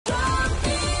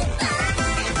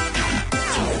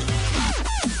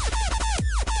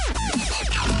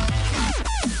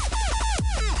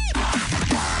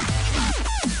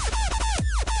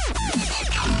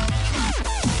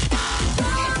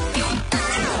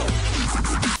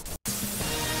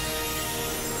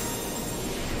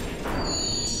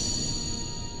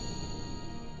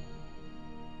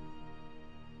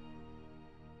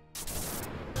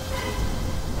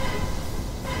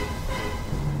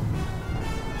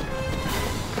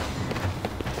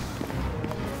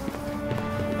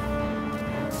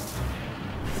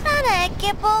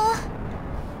Kippel?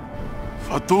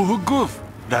 Fatuhu guf,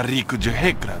 dariku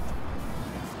jehekrat.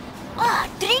 Ah,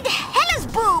 drid hellas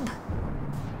boob!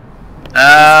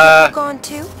 Gone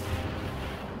too?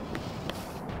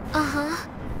 Uh-huh.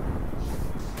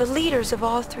 The leaders of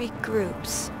all three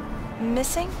groups.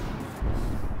 Missing?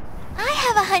 I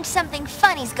have a hunch something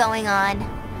funny's going on.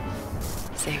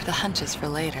 Save the hunches for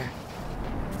later.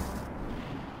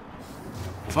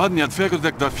 Fadniat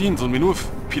fekudek da finzel minuf,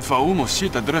 pitfa umo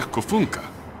shita drech kofunka.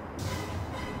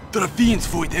 Trafins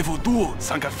void evoduo,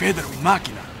 sanka feder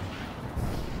makina.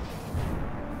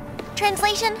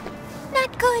 Translation?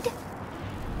 Not good.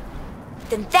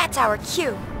 Then that's our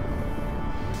cue.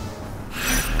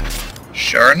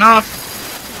 Sure enough.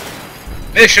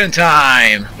 Mission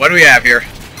time! What do we have here?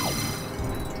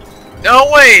 No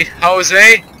way,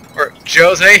 Jose! Or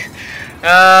Jose.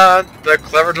 The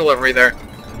clever delivery there.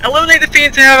 Eliminate the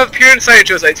fiends that have appeared inside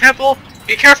Jose Temple.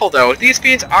 Be careful though, these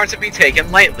fiends aren't to be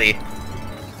taken lightly.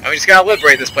 And we just gotta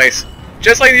liberate this place.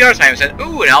 Just like the other times, and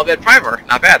ooh, an Albed Primer.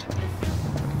 Not bad.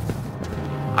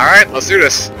 Alright, let's do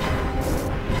this.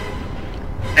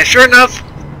 And sure enough,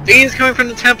 fiends coming from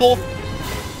the temple,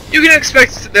 you can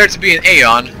expect there to be an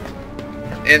Aeon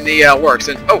in the works.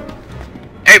 And oh,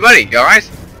 hey buddy, you alright?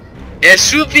 I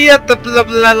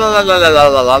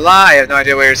have no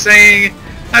idea what you're saying.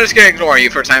 I'm just gonna ignore you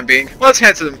for the time being. Let's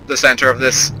head to the center of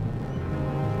this.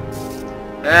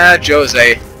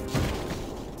 Jose.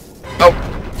 Oh,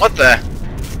 what the?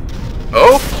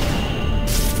 Oh?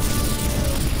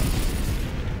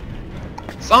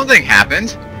 Something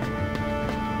happened.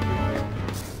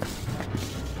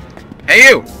 Hey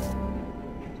you!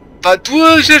 But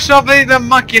the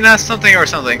machina something or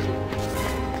something.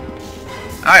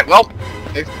 Alright, well,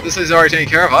 if this is already taking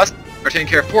care of us, or taking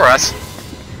care for us.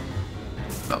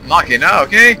 But machina,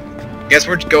 okay. Guess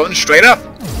we're going straight up.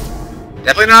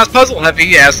 Definitely not as puzzle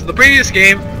heavy as the previous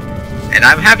game, and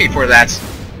I'm happy for that.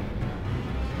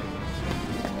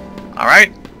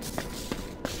 Alright.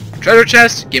 Treasure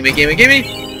chest, gimme, gimme, gimme.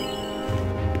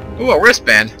 Ooh, a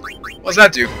wristband. What's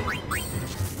that do?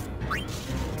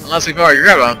 Unless we've already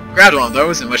grabbed one of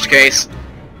those, in which case,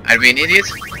 I'd be an idiot.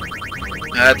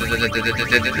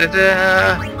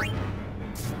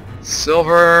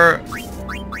 Silver.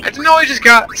 I didn't know I just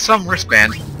got some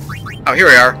wristband. Oh, here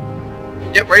we are.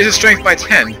 Yep, raises strength by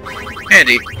 10.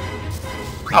 Handy.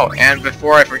 Oh, and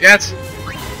before I forget,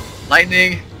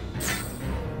 lightning.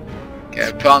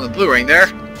 Okay, put on the blue ring there.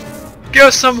 Give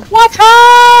us some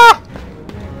water!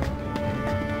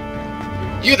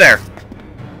 You there.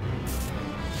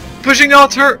 Pushing the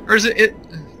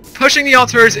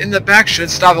altars in the back should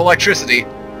stop electricity.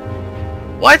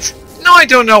 What? No, I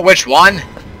don't know which one.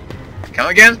 Come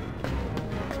again?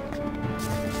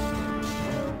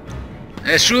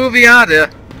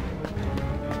 Esruviade.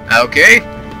 Okay.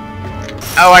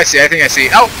 Oh, I see. I think I see.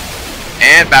 Oh!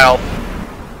 And battle.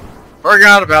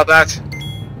 Forgot about that.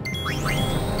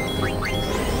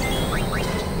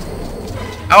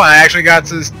 Oh, I actually got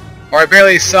to... Or I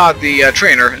barely saw the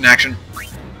trainer in action.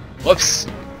 Whoops.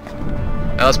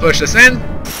 Now let's push this in.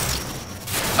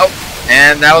 Oh,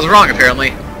 and that was wrong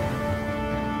apparently.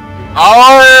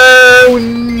 Oh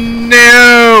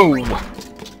no!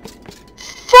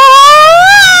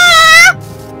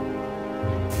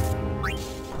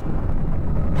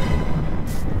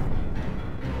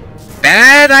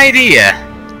 Bad idea.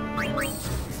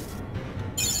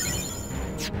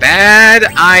 Bad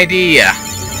idea.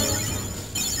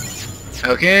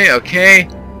 Okay, okay.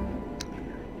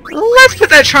 Let's put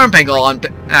that charm bangle on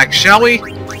back, shall we?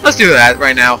 Let's do that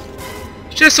right now.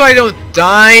 Just so I don't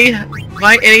die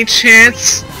by any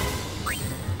chance.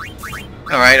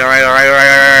 Alright, alright, alright,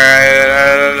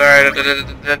 alright.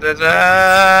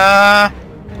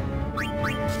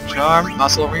 Charm,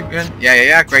 muscle, reboot.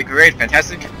 Yeah, great, great,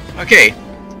 fantastic. Okay.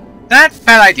 That's a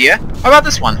bad idea. How about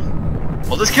this one?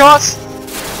 Will this kill us?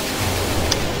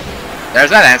 There's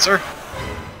that answer.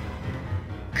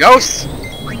 Ghosts!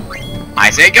 I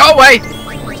say go away!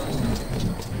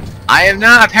 I am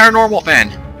not a paranormal fan.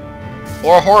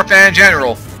 Or a horror fan in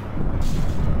general.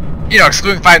 You know,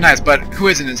 excluding Five Nights, but who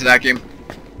isn't into that game?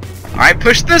 Alright,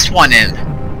 push this one in.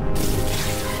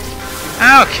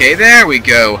 Okay, there we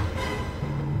go.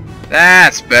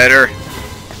 That's better.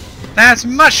 That's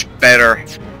much better.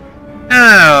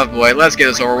 Oh boy, let's get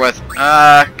this over with.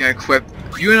 Gonna equip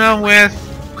Yuna with...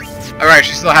 Alright,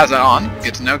 she still has that on.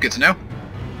 Good to know, good to know.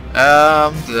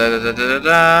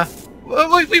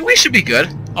 We should be good,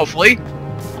 hopefully.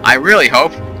 I really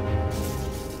hope.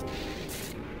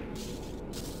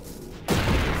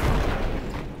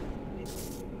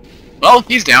 Well,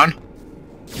 he's down.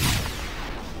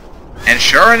 And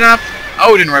sure enough,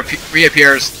 Odin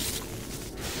reappears.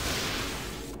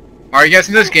 Or I guess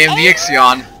in this game, the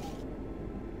Ixion.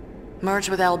 Merge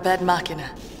with El Bed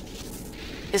Machina.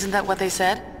 Isn't that what they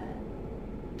said?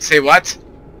 Say what?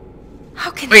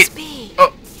 How can Wait. this be?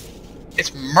 Oh,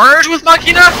 it's merged with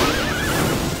Machina?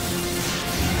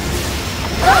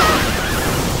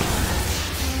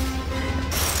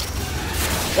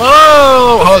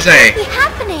 Whoa, Jose! What's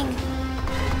happening?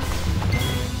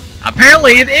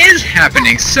 Apparently it is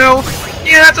happening, so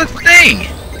yeah, that's a thing.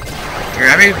 Here,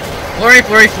 I mean, flurry,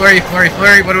 flurry, flurry, flurry,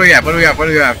 flurry. What do we have? What do we have? What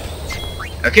do we have?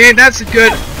 Okay, that's a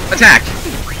good attack.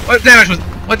 What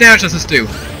damage does this do?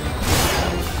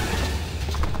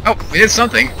 Oh, we did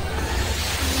something.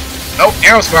 Oh,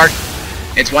 arrow spark.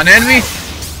 It's one enemy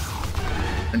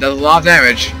and does a lot of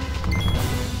damage.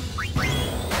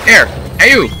 Here,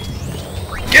 hey you!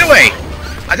 Get away!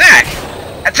 Attack!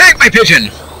 Attack my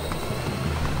pigeon!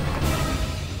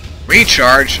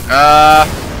 Recharge.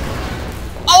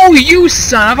 Oh, you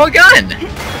son of a gun!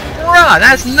 Bruh,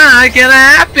 that's not gonna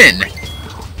happen!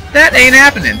 That ain't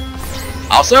happening.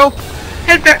 Also,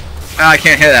 head back. I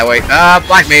can't head that way.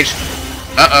 Black Mage.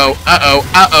 Uh-oh, uh-oh,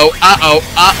 uh-oh, uh-oh,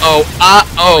 uh-oh,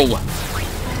 uh-oh.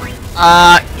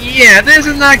 Yeah, this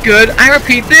is not good. I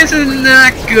repeat, this is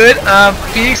not good.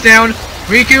 Phoenix down.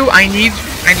 Riku, I need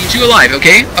you alive,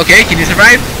 okay? Okay, can you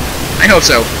survive? I hope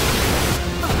so.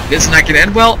 This is not gonna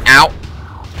end well. Ow.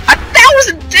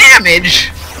 1,000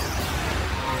 damage!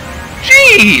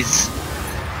 Jeez!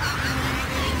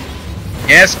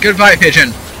 Yes, goodbye,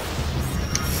 pigeon.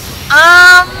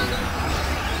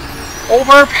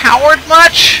 Overpowered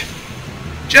much?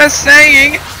 Just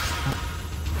saying.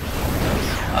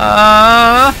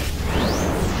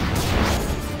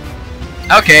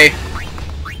 Okay.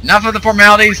 Enough of the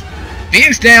formalities.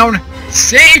 Phoenix down.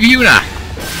 Save Yuna.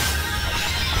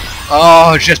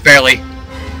 Oh, just barely.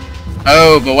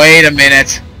 Oh, but wait a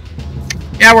minute.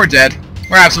 Yeah, we're dead.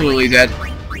 We're absolutely dead.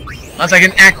 Unless I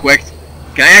can act quick.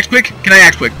 Can I act quick? Can I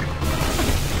act quick?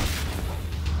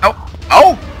 Oh.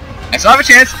 Oh! I still have a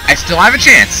chance. I still have a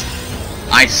chance.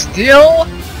 I still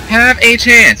have a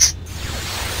chance.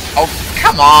 Oh,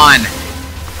 come on.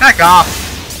 Back off.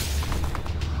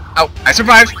 Oh, I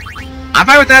survived. I'm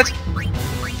fine with that.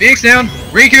 Phoenix down.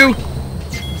 Riku.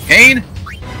 Pain.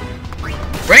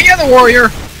 Bring in the warrior.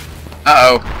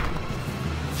 Uh-oh.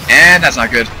 And that's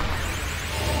not good.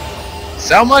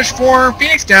 So much for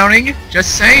Phoenix downing.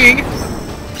 Just saying.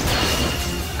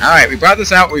 Alright, we brought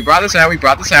this out. We brought this out. We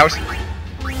brought this out.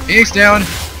 Phoenix down.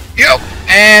 Yep.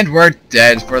 And we're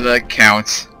dead for the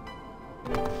count.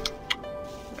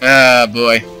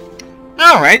 Boy.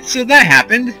 Alright, so that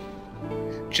happened.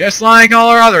 Just like all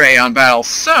our other Aeon battles.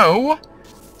 So,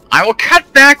 I will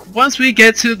cut back once we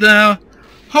get to the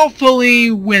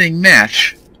hopefully winning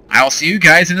match. I'll see you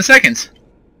guys in a second.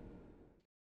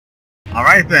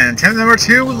 Alright then, attempt number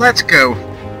 2, let's go.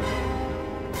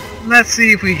 Let's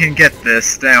see if we can get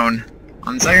this down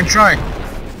on the second try.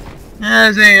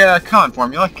 As a common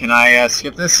formula, can I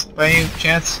skip this by any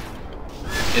chance?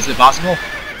 Is it possible?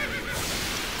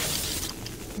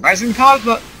 Pressing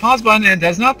pause button and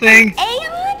does nothing. Aeon?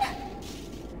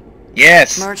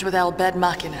 Yes. Merge with El Bed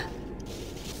Machina.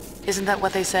 Isn't that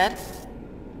what they said?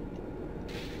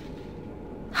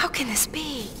 How can this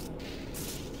be?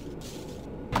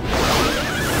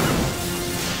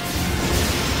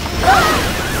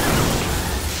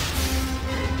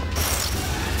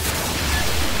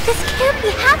 This can't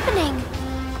be happening.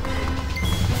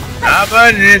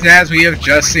 But it is as we have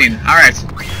just seen. Alright.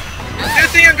 New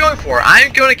thing I'm going for.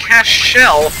 I'm going to cast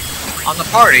Shell on the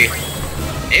party.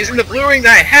 Using the blue ring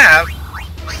that I have,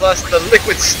 plus the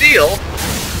liquid steel,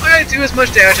 I'm going to do as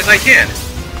much damage as I can.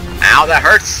 Ow, that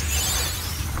hurts.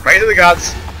 Pray to the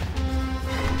gods.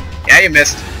 Yeah, you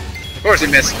missed. Of course you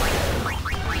missed.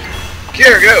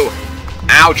 Here, go.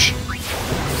 Ouch.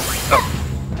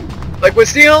 Oh. Liquid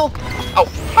steel? Oh,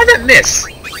 how'd that miss?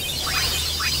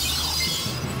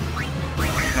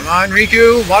 Come on,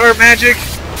 Riku. Water magic.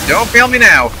 Don't fail me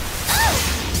now.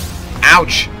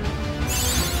 Ouch.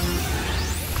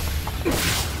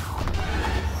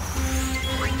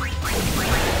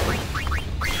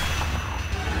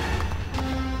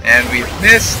 And we've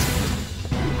missed.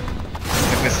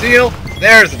 Liquid steel.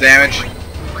 There's the damage.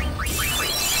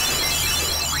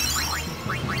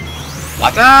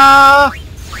 Wata!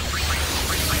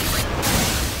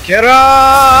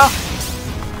 Kira!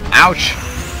 Ouch.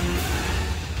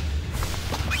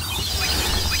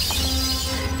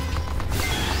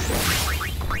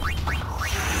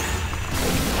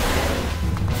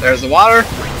 There's the water.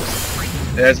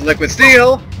 There's the liquid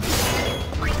steel.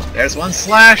 There's one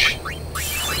slash.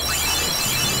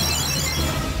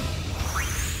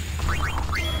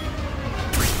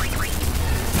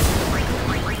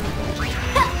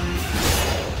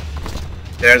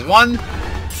 There's one.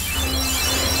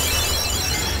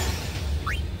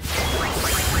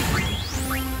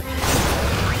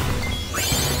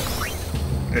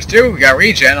 There's two. We got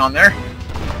regen on there.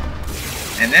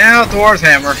 And now Thor's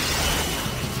hammer.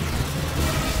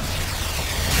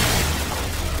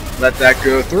 Let that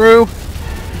go through.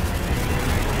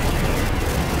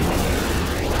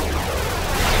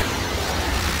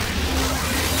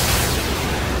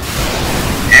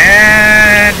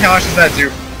 And how much does that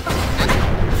do?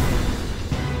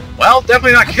 Well,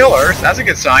 definitely not killers. That's a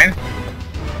good sign.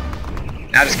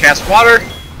 Now just cast water.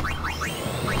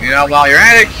 You know, while you're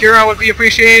at it, Cura would be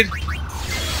appreciated.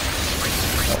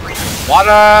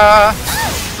 Water.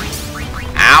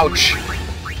 Ouch.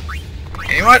 And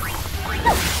you know what?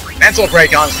 Mental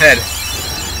break on his head.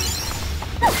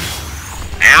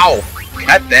 Ow.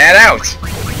 Cut that out.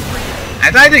 I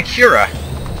died to Cura.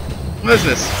 What is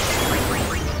this?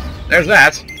 There's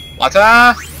that.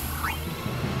 Water.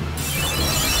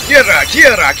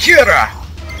 Cura.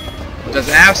 Does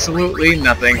absolutely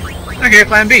nothing. Okay,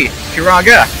 plan B.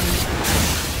 Kiraga.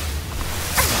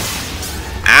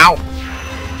 Ow.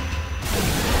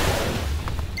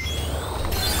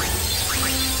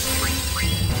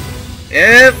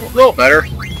 Yeah, a little better.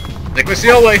 Liquid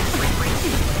Steel away.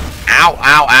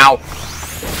 Ow.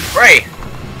 Pray.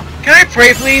 Can I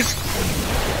pray, please?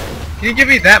 Can you give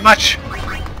me that much?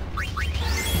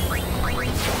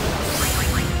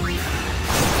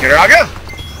 Kiraga.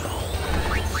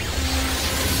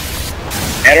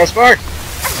 Arrow Spark!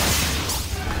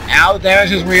 Ow, the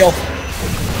damage is real.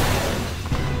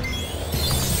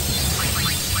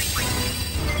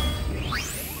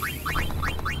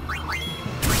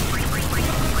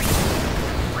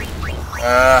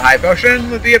 High potion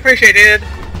would be appreciated.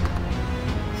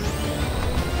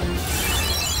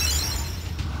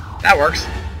 That works.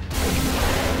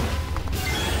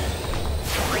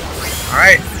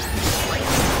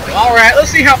 Alright, let's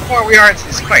see how far we are into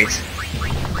this fight.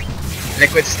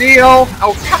 Liquid Steel.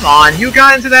 Oh, come on. You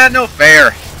got into that? No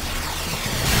fair.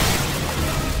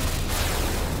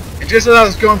 And just as I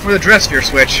was going for the dress sphere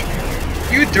switch.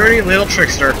 You dirty little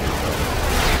trickster.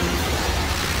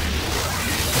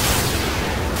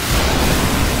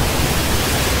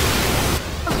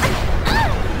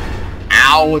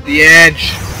 Ow, with the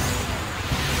edge.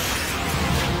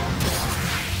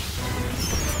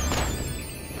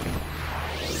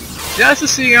 Just to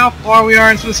see how far we are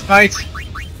into this fight.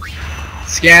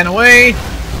 Scan away.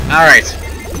 Alright.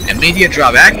 Immediate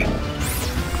drawback.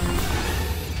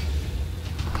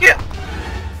 Yeah.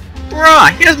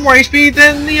 Bruh, he has more HP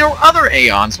than the other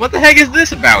Aeons. What the heck is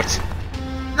this about?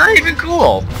 Not even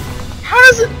cool. How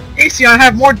does an Ixion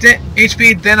have more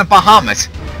HP than a Bahamut?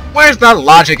 Where's the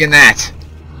logic in that?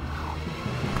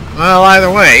 Well,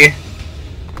 either way.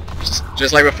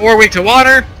 Just like before, weak to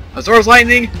water, absorbs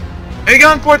lightning. We've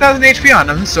gotten 4,000 HP on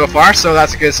them so far, so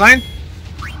that's a good sign.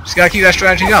 Just gotta keep that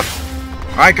strategy up.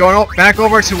 Alright, going back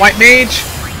over to White Mage.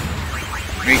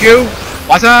 Riku.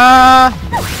 Wata!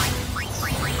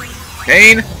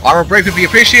 Pain. Armor break would be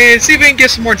appreciated. See if we can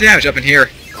get some more damage up in here.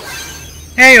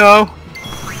 Heyo!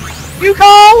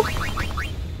 Yuko!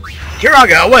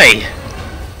 Kiraga, away!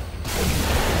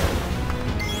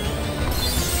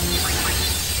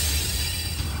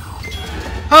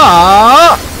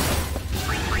 Ah!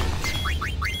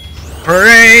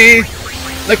 Hooray!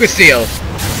 Liquid Steel.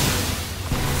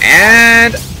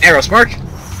 And Arrow Spark.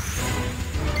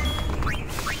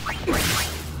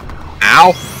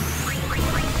 Ow.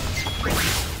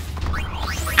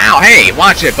 Ow, hey,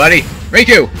 watch it, buddy.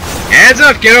 Riku, hands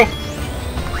up, kiddo.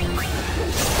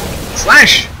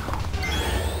 Slash.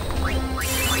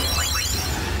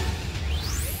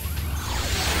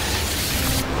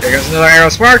 There goes another Arrow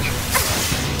Spark.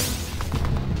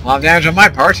 A lot of damage on my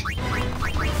part.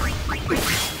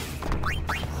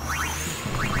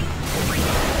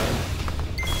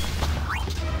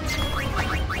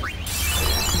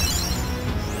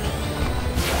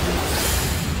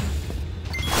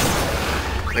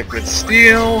 Liquid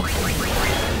Steel.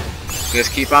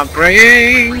 Just keep on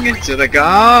praying to the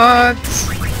gods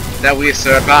that we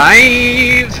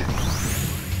survived.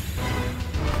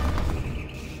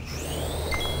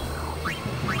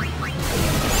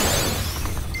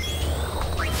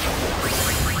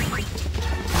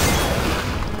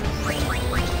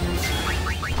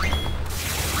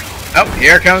 Oh,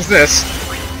 here comes this.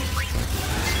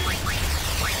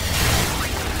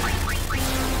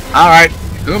 Alright,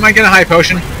 who am I gonna high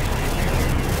potion?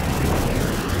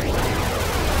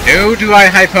 Who do I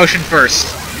high potion first?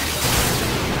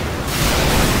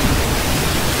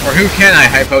 Or who can I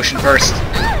high potion first?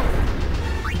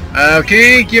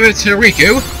 Okay, give it to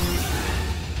Riku.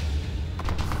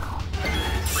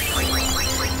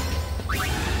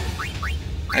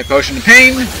 High potion to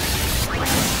Pain. Another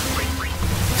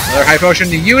high potion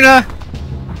to Yuna.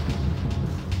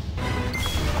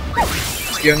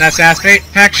 Let's give him that sass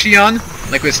pack, Xion.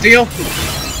 Liquid Steel.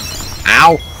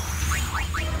 Ow.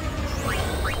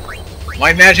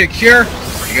 White Magic Cure,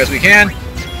 because we can.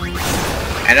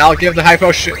 And I'll give the high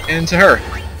potion to her.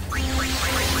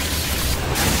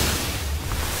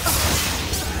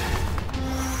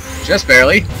 Just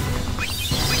barely.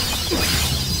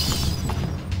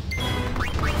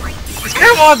 It's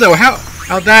kind of odd though,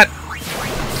 how that...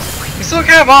 It's still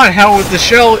kind of odd how the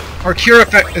shell or cure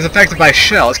effect is affected by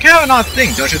shell. It's kind of an odd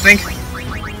thing, don't you think?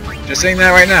 Just saying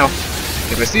that right now.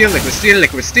 Liquid Steel, Liquid Steel,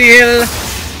 Liquid Steel.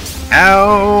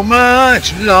 How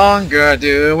much longer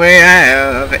do we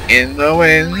have in the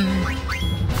wind?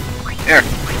 There.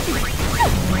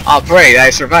 I'll pray I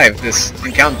survive this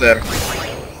encounter.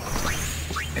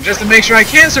 And just to make sure I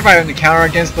can survive an encounter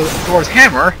against the Thor's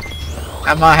hammer,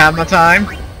 hammer time.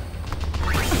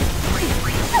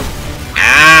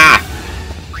 Ah!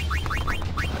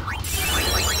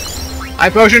 High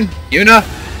potion, Yuna.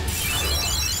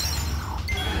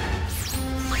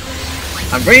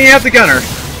 I'm bringing out the gunner.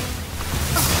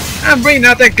 I'm bringing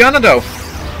out that gunner though.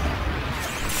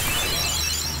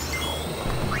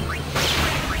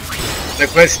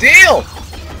 Liquid Steel.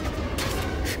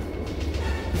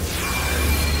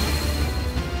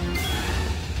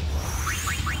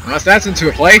 Unless that's into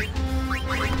a play.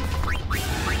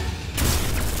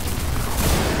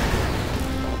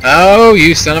 Oh,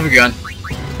 you son of a gun.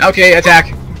 Okay,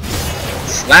 attack.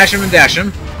 Slash him and dash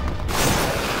him.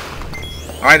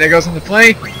 Alright, there goes into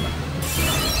play.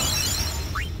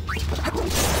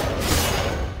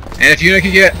 And if Yuna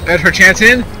can get her chance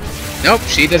in, nope,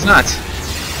 she does not.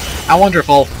 How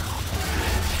wonderful.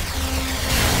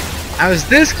 I was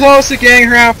this close to getting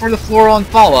her out for the floral and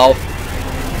follow.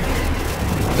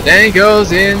 But then he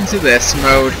goes into this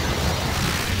mode.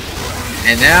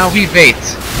 And now he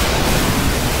baits.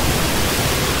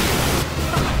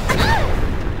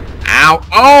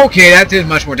 Ow. Okay, that did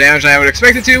much more damage than I would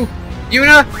expect it to.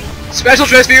 Yuna, special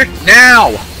transfer now!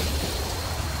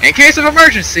 In case of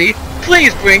emergency,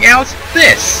 please bring out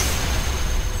this!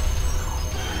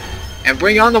 And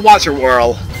bring on the water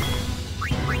whirl.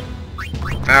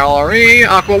 Valerie,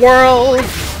 Aqua Whirl.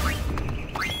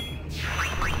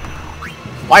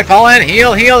 White Pollen,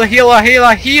 heal, heal, healer,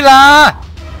 healer, healer!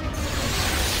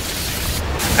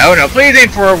 Oh no, please aim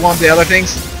for one of the other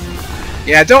things.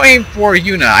 Yeah, don't aim for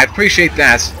Yuna, I appreciate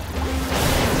that.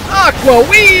 Aqua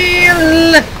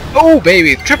Wheel! Oh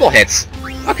baby, triple hits.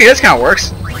 Okay, this kinda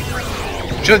works.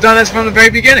 Should have done this from the very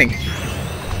beginning.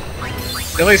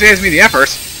 At least saves me the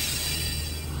effort.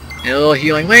 And a little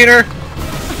healing later.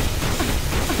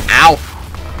 Ow.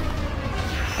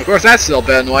 Of course, that's still a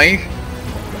bit annoying.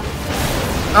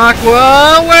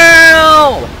 Aqua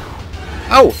Well!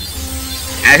 Oh!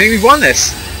 I think we've won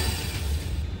this.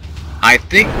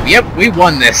 Yep, we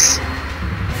won this.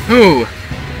 Whew.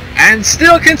 And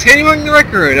still continuing the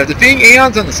record of defeating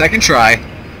Aeons on the second try.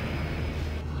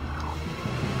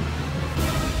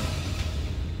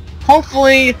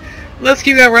 Hopefully, let's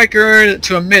keep that record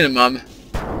to a minimum.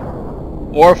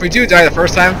 Or if we do die the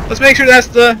first time, let's make sure that's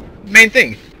the main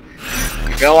thing.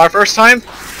 We failed our first time,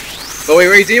 but we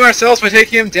redeem ourselves by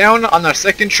taking him down on our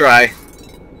second try.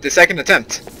 The second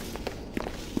attempt.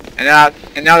 And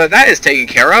now that that is taken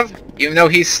care of, even though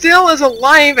he still is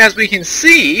alive as we can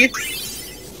see...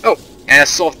 Oh, and a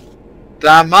soul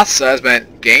Massa has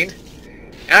been gained.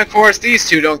 And of course, these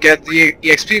two don't get the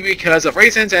EXP because of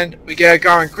reasons, and we get a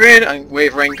Garmin Grid,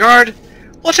 Unwavering Guard.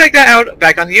 We'll check that out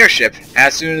back on the airship,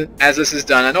 as soon as this is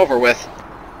done and over with.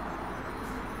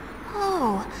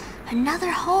 Oh,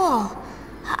 another hole.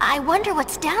 I wonder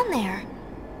what's down there.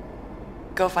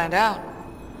 Go find out.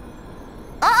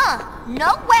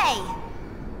 No way!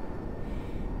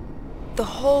 The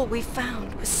hole we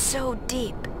found was so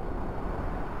deep.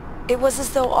 It was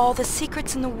as though all the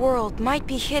secrets in the world might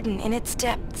be hidden in its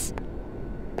depths.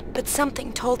 But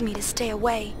something told me to stay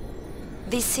away.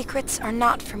 These secrets are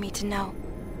not for me to know.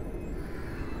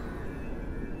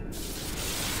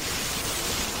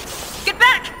 Get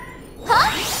back!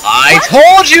 Huh? I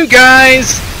told you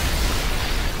guys!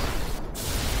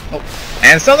 Oh,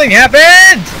 and something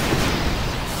happened!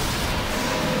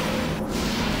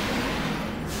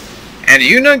 And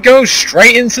Yuna goes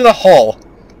straight into the hole.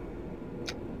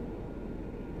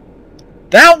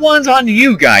 That one's on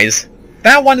you guys.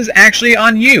 That one is actually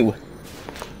on you.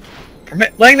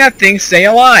 Letting that thing stay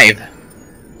alive.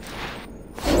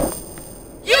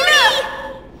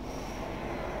 Yuna!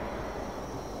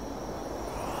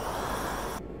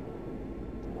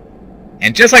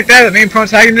 And just like that, the main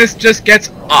protagonist just gets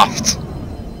offed.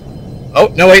 Oh,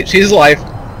 no wait, she's alive.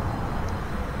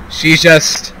 She's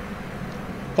just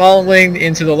falling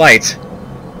into the light.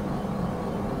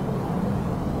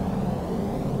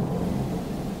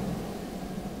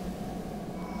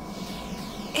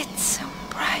 It's so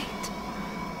bright.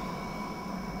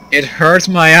 It hurts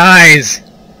my eyes.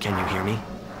 Can you hear me?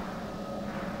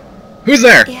 Who's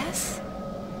there? Yes?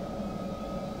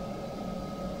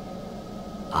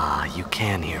 Ah, you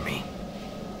can hear me.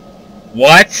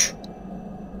 What?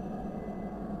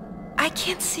 I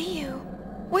can't see you.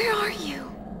 Where are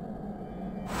you?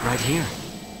 Right here.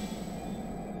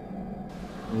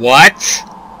 What?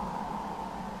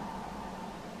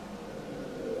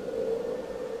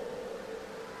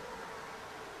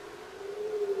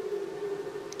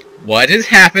 What is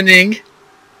happening?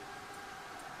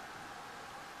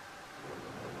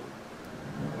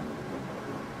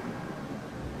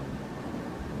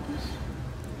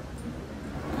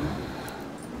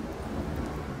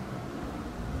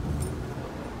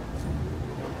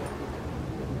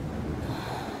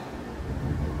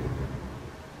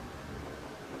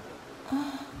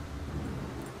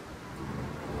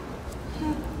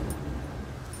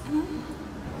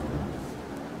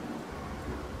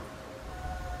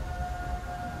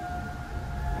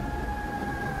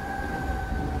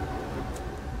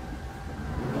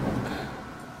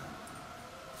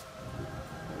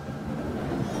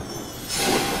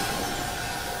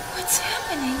 What's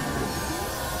happening?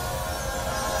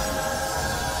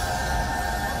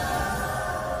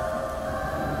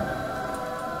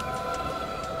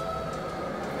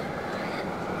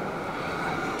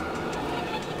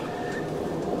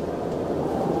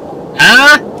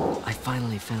 Huh? I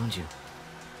finally found you.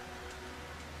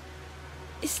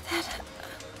 Is that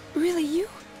really you?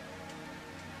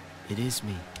 It is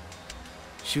me.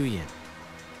 Shuyan.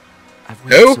 I've Who?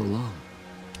 waited so long.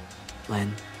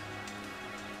 Len,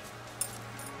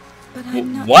 But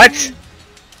I'm not. What?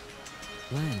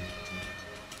 Len. Len.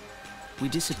 We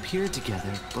disappeared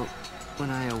together, but when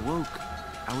I awoke,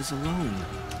 I was alone.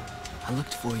 I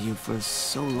looked for you for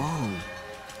so long.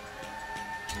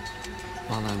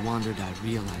 While I wandered, I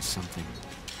realized something.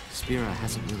 Spira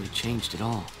hasn't really changed at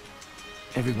all.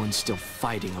 Everyone's still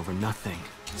fighting over nothing,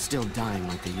 still dying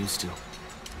like they used to.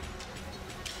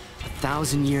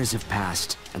 1,000 years have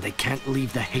passed, and they can't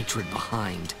leave the hatred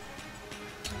behind.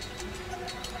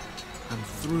 I'm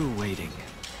through waiting.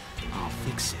 I'll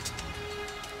fix it.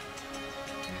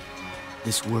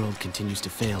 This world continues to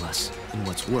fail us, and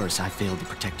what's worse, I failed to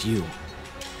protect you.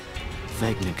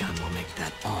 Vegnagun will make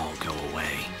that all go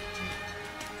away.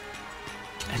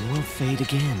 And we'll fade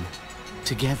again.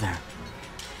 Together.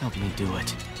 Help me do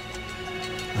it.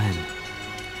 Len.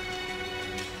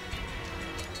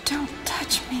 Don't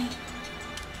touch me.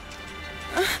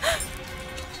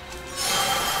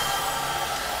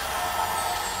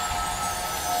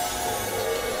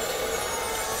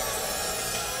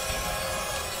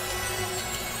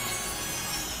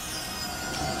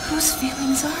 Whose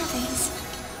feelings are these?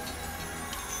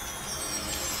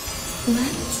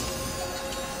 Len's?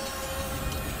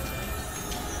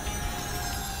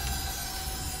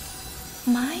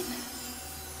 Mine?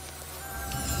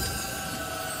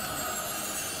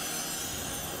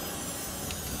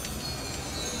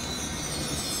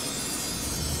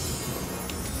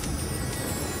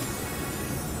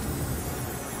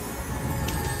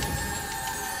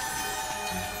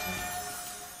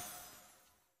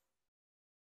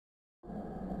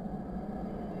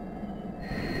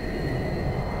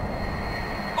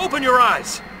 Open your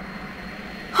eyes!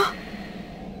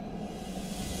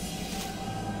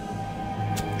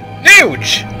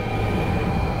 Huge!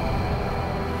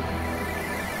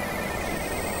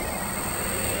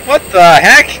 What the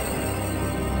heck?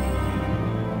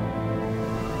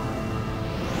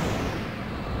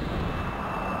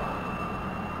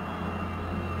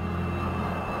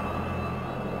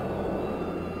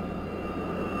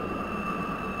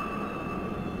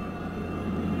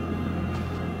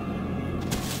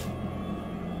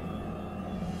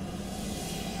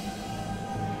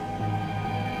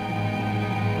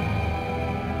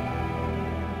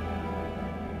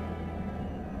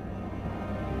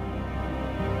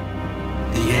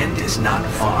 The end is not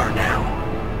far now.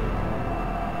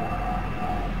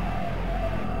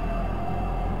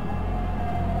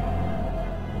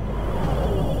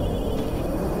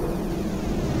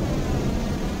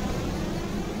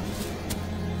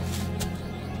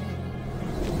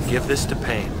 Give this to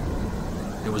Pain.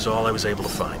 It was all I was able to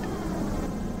find.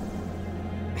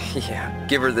 Yeah,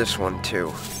 give her this one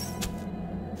too.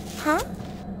 Huh?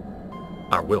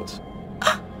 Our wills.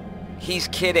 He's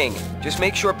kidding. Just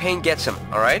make sure Pain gets him,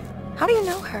 alright? How do you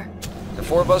know her? The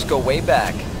four of us go way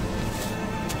back.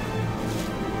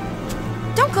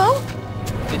 Uncle?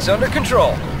 It's under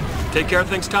control. Take care of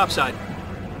things topside.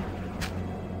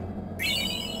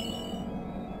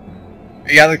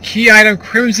 We got the key item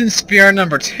Crimson Spira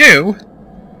number 2.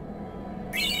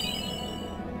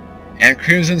 And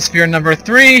Crimson Spira number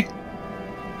 3.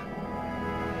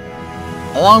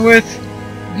 Along with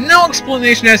no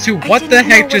explanation as to what the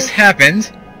heck just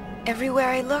happened. Everywhere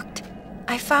I looked,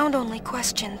 I found only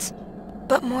questions.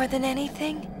 But more than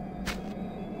anything,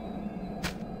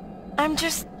 I'm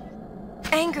just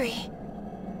angry.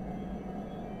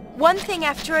 One thing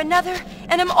after another,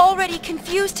 and I'm already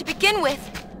confused to begin with.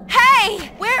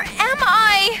 Hey! Where am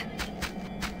I?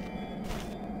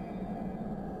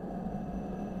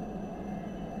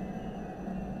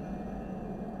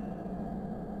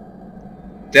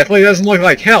 Definitely doesn't look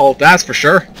like hell, that's for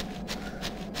sure.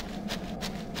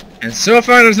 And so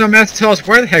far there's no map to tell us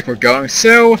where the heck we're going,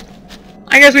 so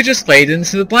I guess we just fade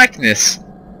into the blackness.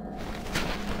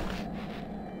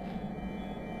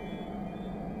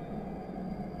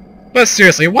 But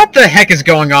seriously, what the heck is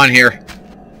going on here?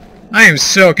 I am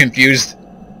so confused.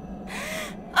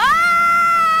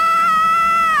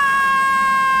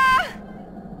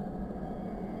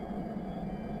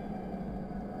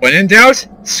 When in doubt,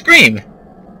 scream.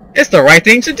 It's the right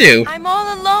thing to do. I'm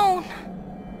all alone.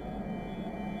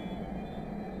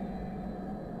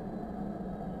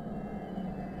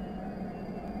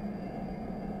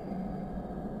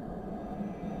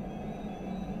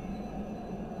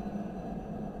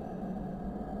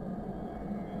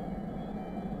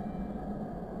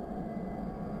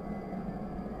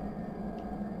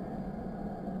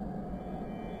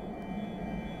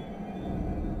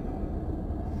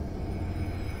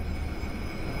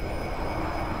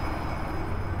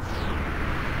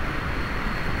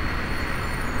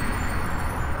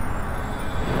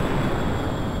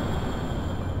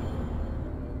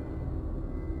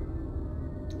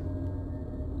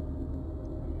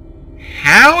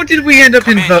 How did we end up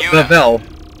in Vavel?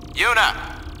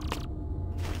 Yuna!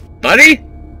 Buddy?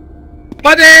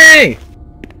 Buddy!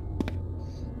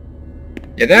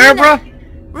 You there, bro?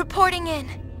 Reporting in.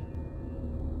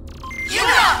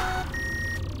 Yuna!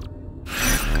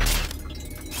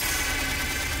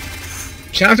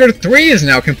 Chapter 3 is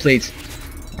now complete.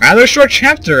 Rather short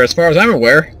chapter as far as I'm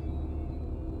aware.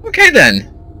 Okay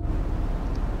then.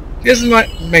 This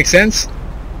might make sense.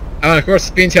 And of course,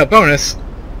 the Beantail bonus.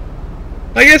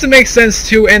 I guess it makes sense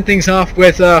to end things off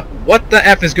with, what the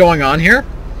F is going on here?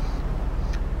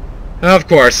 Of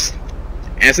course.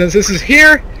 And since this is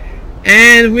here,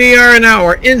 and we are an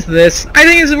hour into this, I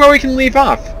think this is where we can leave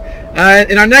off.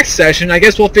 In our next session, I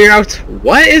guess we'll figure out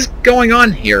what is going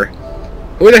on here.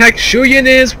 Who the heck Shuyin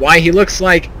is, why he looks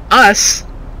like us,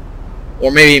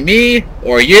 or maybe me,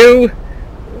 or you,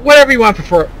 whatever you want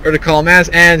to call him as,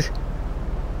 and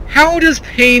how does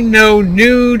Pain know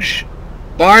Nuge,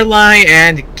 Barlai,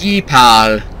 and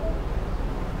Gipal?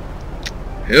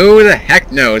 Who the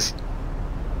heck knows?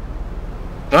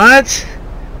 But,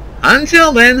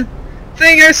 until then,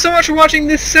 thank you guys so much for watching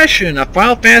this session of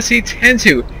Final Fantasy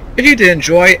X-2. If you did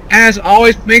enjoy, as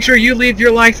always, make sure you leave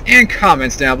your likes and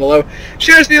comments down below.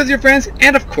 Share this video with your friends,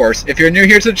 and of course, if you're new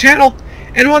here to the channel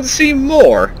and want to see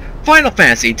more Final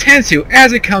Fantasy X-2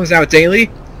 as it comes out daily,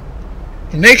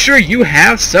 make sure you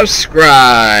have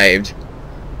subscribed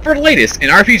for the latest in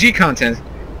RPG content.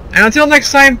 And until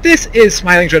next time, this is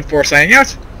Smiling Dread4 signing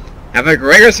out. Have a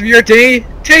great rest of your day,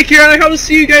 take care, and I hope to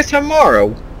see you guys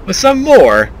tomorrow with some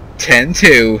more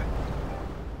X-2.